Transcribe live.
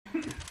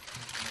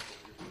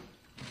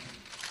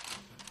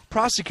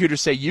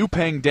Prosecutors say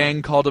Yupeng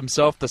Deng called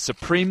himself the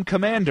Supreme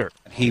Commander.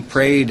 He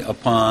preyed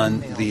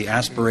upon the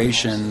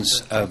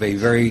aspirations of a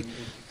very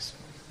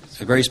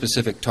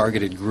specific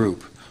targeted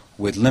group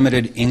with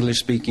limited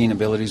English-speaking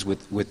abilities,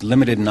 with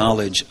limited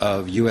knowledge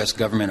of U.S.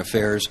 government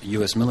affairs,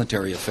 U.S.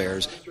 military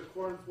affairs.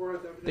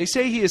 They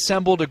say he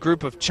assembled a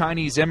group of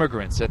Chinese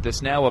immigrants at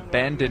this now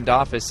abandoned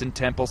office in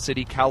Temple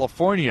City,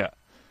 California.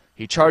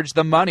 He charged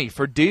them money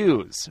for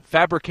dues,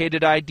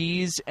 fabricated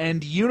IDs,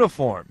 and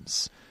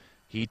uniforms.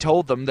 He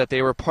told them that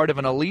they were part of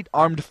an elite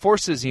armed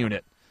forces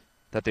unit,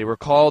 that they were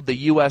called the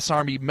U.S.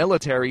 Army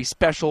Military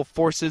Special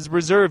Forces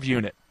Reserve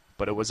Unit,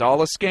 but it was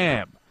all a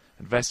scam.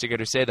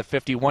 Investigators say the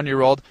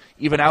 51-year-old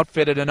even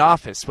outfitted an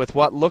office with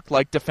what looked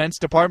like Defense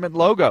Department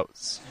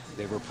logos.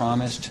 They were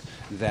promised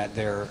that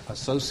their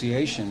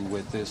association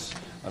with this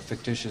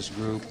fictitious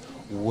group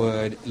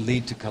would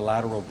lead to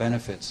collateral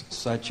benefits,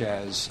 such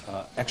as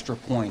extra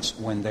points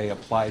when they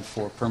applied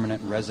for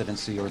permanent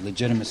residency or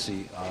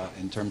legitimacy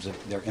in terms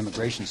of their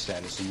immigration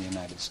status in the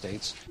United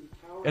States.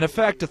 In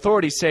effect,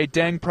 authorities say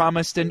Deng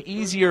promised an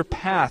easier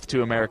path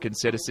to American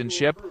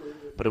citizenship,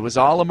 but it was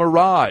all a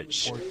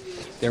mirage.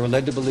 They were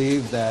led to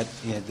believe that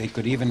they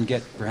could even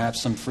get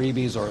perhaps some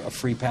freebies or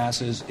free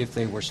passes if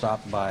they were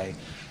stopped by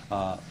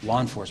law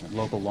enforcement,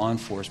 local law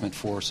enforcement,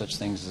 for such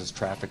things as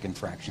traffic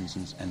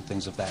infractions and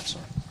things of that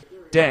sort.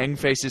 Deng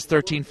faces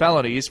 13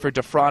 felonies for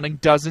defrauding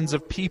dozens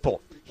of people.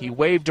 He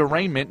waived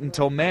arraignment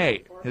until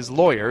May. His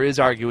lawyer is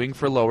arguing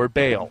for lower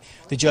bail.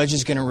 The judge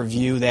is going to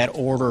review that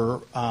order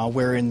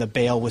wherein the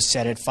bail was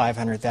set at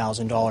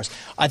 $500,000.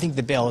 I think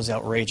the bail is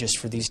outrageous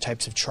for these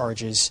types of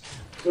charges.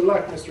 Good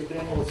luck, Mr.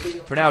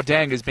 Deng. For now,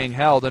 Deng is being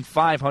held in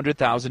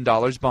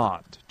 $500,000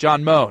 bond.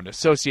 John Moan,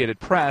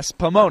 Associated Press,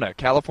 Pomona,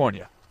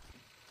 California.